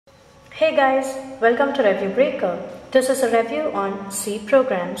Hey guys, welcome to ReviewBreaker. This is a review on C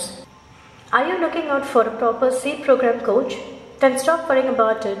programs. Are you looking out for a proper C program coach? Then stop worrying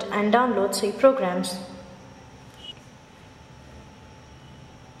about it and download C programs.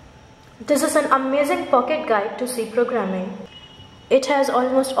 This is an amazing pocket guide to C programming. It has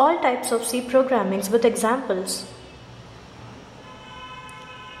almost all types of C programmings with examples.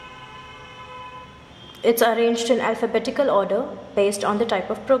 It's arranged in alphabetical order based on the type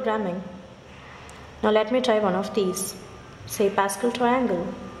of programming. Now let me try one of these. Say Pascal triangle.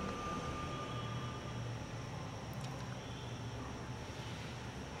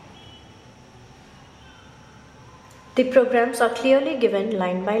 The programs are clearly given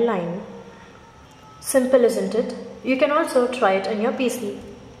line by line. Simple, isn't it? You can also try it on your PC.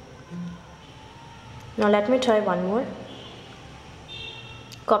 Now let me try one more.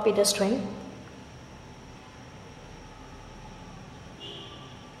 Copy the string.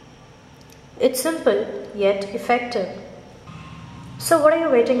 It's simple yet effective. So what are you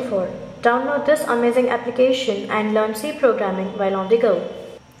waiting for? Download this amazing application and learn C programming while on the go.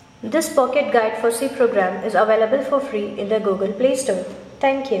 This pocket guide for C program is available for free in the Google Play Store.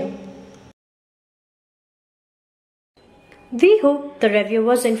 Thank you. We hope the review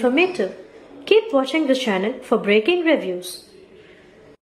was informative. Keep watching this channel for breaking reviews.